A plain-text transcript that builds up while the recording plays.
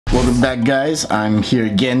Welcome back, guys. I'm here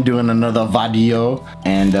again doing another video,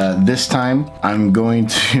 and this time I'm going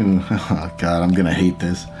to, oh god, I'm gonna hate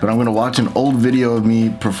this, but I'm gonna watch an old video of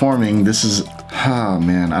me performing. This is, oh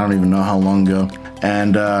man, I don't even know how long ago,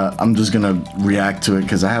 and I'm just gonna react to it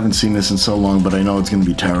because I haven't seen this in so long, but I know it's gonna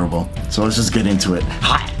be terrible. So let's just get into it.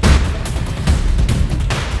 Hi.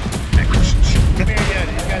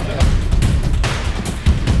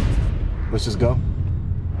 Let's just go.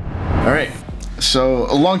 All right.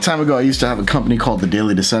 So a long time ago, I used to have a company called The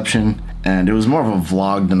Daily Deception, and it was more of a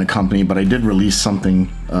vlog than a company, but I did release something,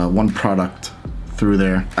 one product through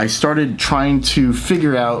there. I started trying to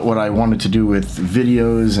figure out what I wanted to do with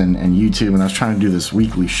videos and YouTube, and I was trying to do this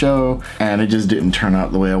weekly show, and it just didn't turn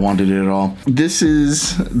out the way I wanted it at all. This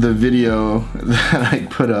is the video that I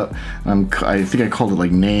put up. I think I called it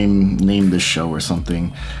like name this show or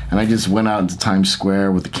something, and I just went out into Times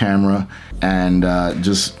Square with the camera and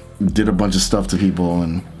just did a bunch of stuff to people,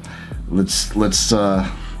 and let's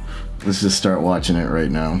just start watching it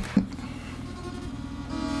right now.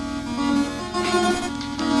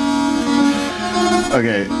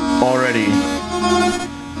 Okay, already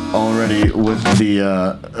with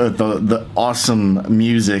the awesome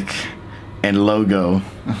music and logo.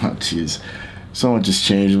 Oh jeez, so much has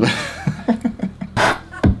changed, but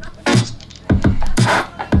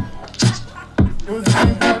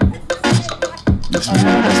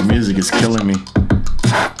This music is killing me.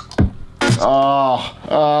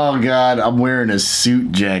 Oh god, I'm wearing a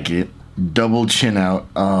suit jacket, double chin out.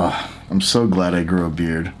 I'm so glad I grew a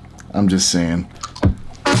beard. I'm just saying.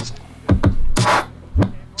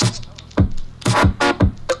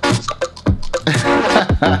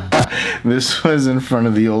 This was in front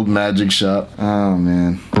of the old magic shop. Oh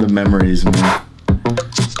man, the memories, man.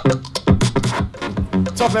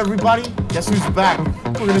 What's up, everybody? Guess who's back?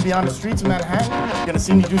 We're gonna be on the streets of Manhattan. You're gonna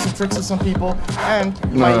see me do some tricks with some people, and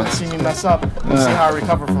you might even see me mess up and see how I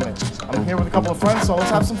recover from it. I'm here with a couple of friends, so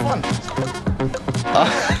let's have some fun.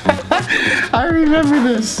 I remember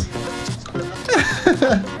this.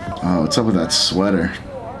 Oh, what's up with that sweater?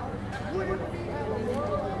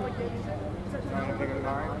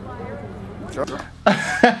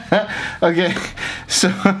 Okay,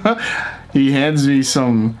 so he hands me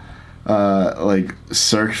some like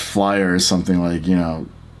circ flyer or something, like, you know,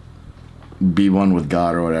 be one with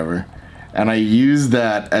God or whatever, and I use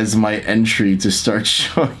that as my entry to start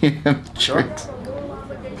showing him tricks.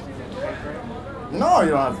 No, you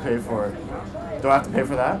don't have to pay for it. Do I have to pay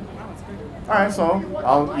for that? Alright, so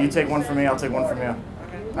you take one from me, I'll take one from you.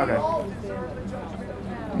 Okay.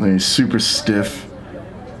 Like super stiff,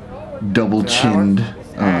 double chinned.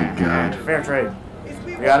 Oh god. Fair trade.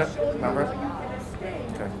 You got it? Remember it?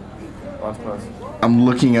 Okay. Well, that's close. I'm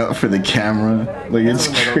looking out for the camera. Like, it's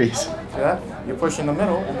crazy. See that? You push in the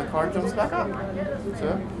middle and the card jumps back up. See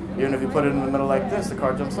that? Even if you put it in the middle like this, the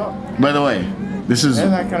card jumps up. By the way, this is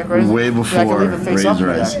way before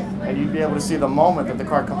Razor Eyes. And you'd be able to see the moment that the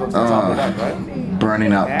card comes up to the top of the deck, right?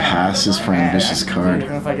 Burning out passes for ambitious card.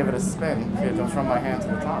 Even if I give it a spin, see, it jumps from my hand to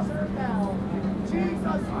the top.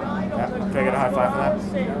 Yeah. Can I get a high five for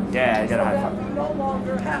that? Yeah, you get a high five.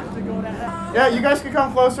 Yeah, you guys can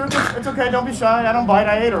come closer. It's okay, don't be shy. I don't bite,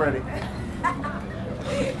 I ate already.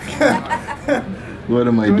 What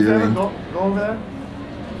am I doing? Go over there.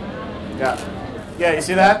 Yeah, you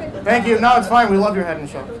see that? Thank you. No, it's fine. We love your head and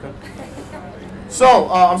shoulders. Good. So,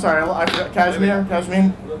 I'm sorry.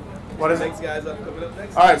 𝐗𝐈𝐒. What is it? Thanks, guys. All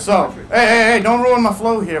right. So, hey, don't ruin my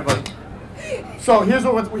flow here, buddy. So here's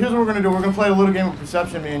what we're gonna do. We're gonna play a little game of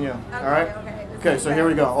perception, me and you. All right? Okay. So here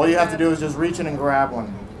we go. All you have to do is just reach in and grab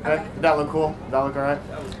one. Okay? Did that look cool? Did that look all right?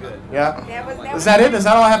 That was good. Yeah. Is that it? Is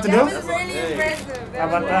that all I have to do? That was really impressive. How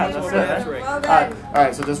about that? That's it. Right? Well, all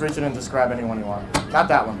right. So just reach in and just grab anyone you want. Not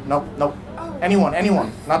that one. Nope.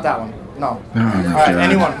 Anyone. Not that one. No. Oh, all right.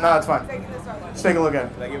 Anyone. No, that's fine. Let's take a look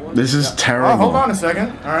at it. This is terrible. Oh, hold on a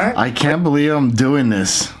second. All right. I can't believe I'm doing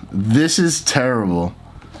this. This is terrible.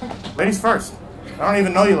 Ladies first. I don't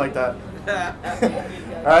even know you like that.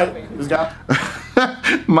 All right. This guy.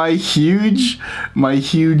 my huge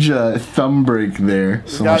thumb break there.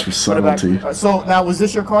 So much for subtlety. So now, was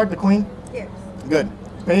this your card, the queen? Yes. Good.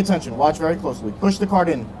 Pay attention. Watch very closely. Push the card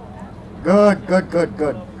in. Good.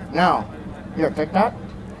 Now, here, take that.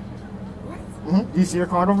 Do you see your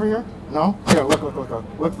card over here? No? Here, look.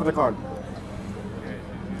 Look for the card.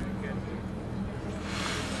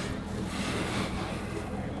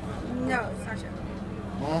 No, it's not sure.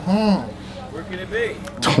 Where can it be?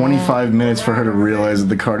 25 minutes for her to realize that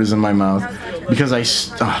the card is in my mouth. Because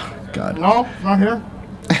oh, God. No, not here.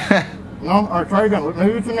 No? Alright, try again.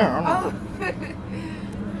 Maybe it's in there. I don't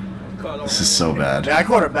know. This is so bad. Yeah, I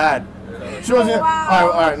caught it bad. She wasn't. All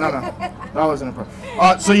right, no. That wasn't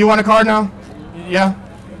a so you want a card now? Yeah.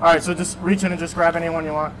 All right, so just reach in and just grab anyone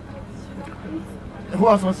you want. Who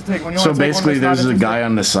else wants to take one? So basically, there's a guy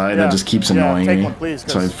on the side that just keeps annoying me. One, please,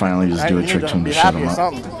 so I finally just do a trick to him to shut him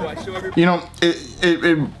up. You know,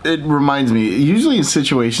 it reminds me. Usually in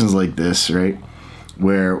situations like this, right,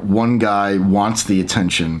 where one guy wants the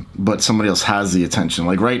attention, but somebody else has the attention.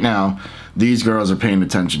 Like right now, these girls are paying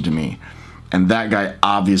attention to me, and that guy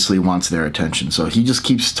obviously wants their attention. So he just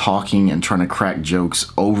keeps talking and trying to crack jokes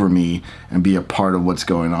over me and be a part of what's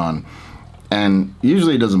going on. And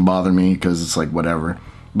usually it doesn't bother me because it's like whatever.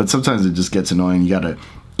 But sometimes it just gets annoying. You gotta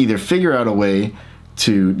either figure out a way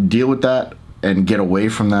to deal with that and get away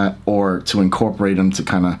from that, or to incorporate him to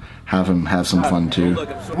kind of have him have some fun too.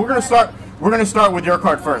 We're gonna start with your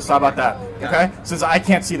card first. How about that? Okay. Since I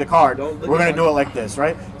can't see the card, we're gonna do it like this,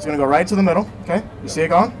 right? It's gonna go right to the middle. Okay. You see it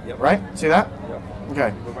going? Right? See that?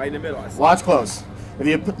 Okay. Right in the middle. Watch close. If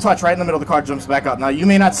you touch right in the middle, the card jumps back up. Now you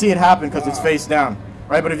may not see it happen because it's face down.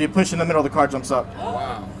 Right, but if you push in the middle, the card jumps up.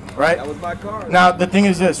 Wow. Right? That was my card. Now, the thing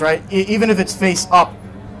is this, right? Even if it's face up,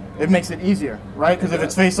 it makes it easier, right? Because if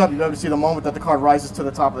it's face up, you'll be able to see the moment that the card rises to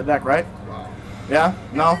the top of the deck, right? Wow. Yeah?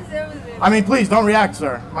 No? I mean, please, don't react,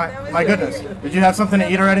 sir. My goodness. Did you have something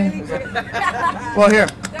to eat already? Well, here.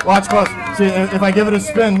 Watch close. See, if I give it a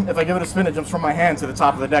spin, it jumps from my hand to the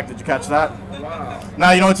top of the deck. Did you catch that? Wow.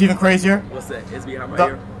 Now, you know what's even crazier? What's that? It's behind my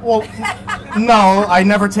ear? Well, no, I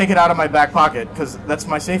never take it out of my back pocket because that's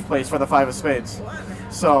my safe place for the 5 of spades.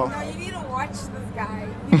 So. No, you need to watch this guy.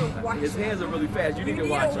 You need to watch His hands are really fast. You need to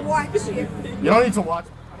watch him. Watch him. You don't need to watch.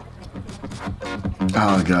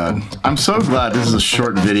 Oh god, I'm so glad this is a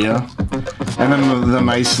short video, and then the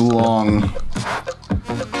nice long.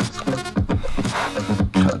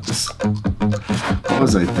 God, what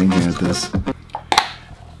was I thinking with this?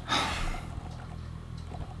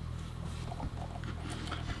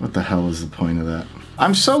 What the hell is the point of that?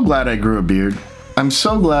 I'm so glad I grew a beard. I'm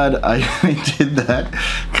so glad I did that,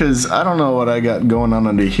 because I don't know what I got going on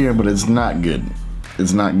under here, but it's not good.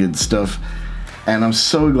 It's not good stuff. And I'm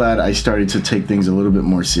so glad I started to take things a little bit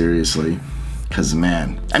more seriously. Because,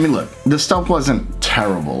 man, I mean, look, the stuff wasn't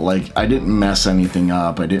terrible. Like, I didn't mess anything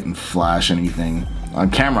up. I didn't flash anything. On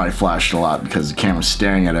camera, I flashed a lot because the camera's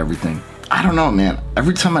staring at everything. I don't know, man.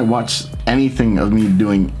 Every time I watch anything of me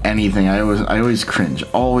doing anything, I always cringe.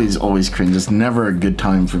 Always cringe. It's never a good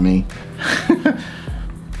time for me.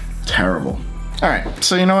 Terrible. All right,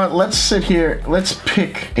 so you know what? Let's sit here. Let's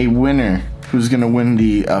pick a winner who's gonna win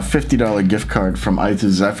the $50 gift card from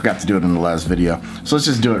𝐏𝐻𝐒. I forgot to do it in the last video. So let's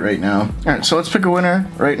just do it right now. All right, so let's pick a winner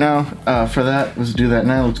right now for that. Let's do that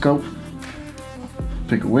now, let's go.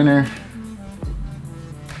 Pick a winner.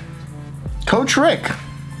 Coach Rick.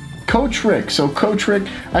 Coach Rick, so Coach Rick,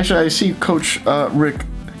 actually I see Coach Rick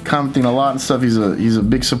commenting a lot and stuff. He's a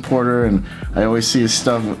big supporter and I always see his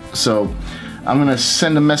stuff. So I'm gonna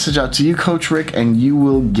send a message out to you, Coach Rick, and you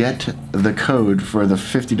will get the code for the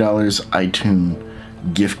 $50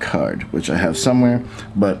 iTunes gift card, which I have somewhere,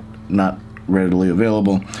 but not readily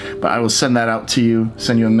available. But I will send that out to you,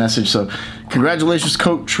 send you a message. So congratulations,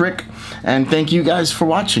 Coach Rick, and thank you guys for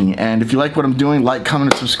watching. And if you like what I'm doing, like,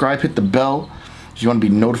 comment, and subscribe, hit the bell if you want to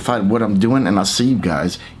be notified of what I'm doing, and I'll see you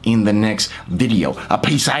guys in the next video.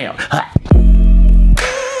 Peace out.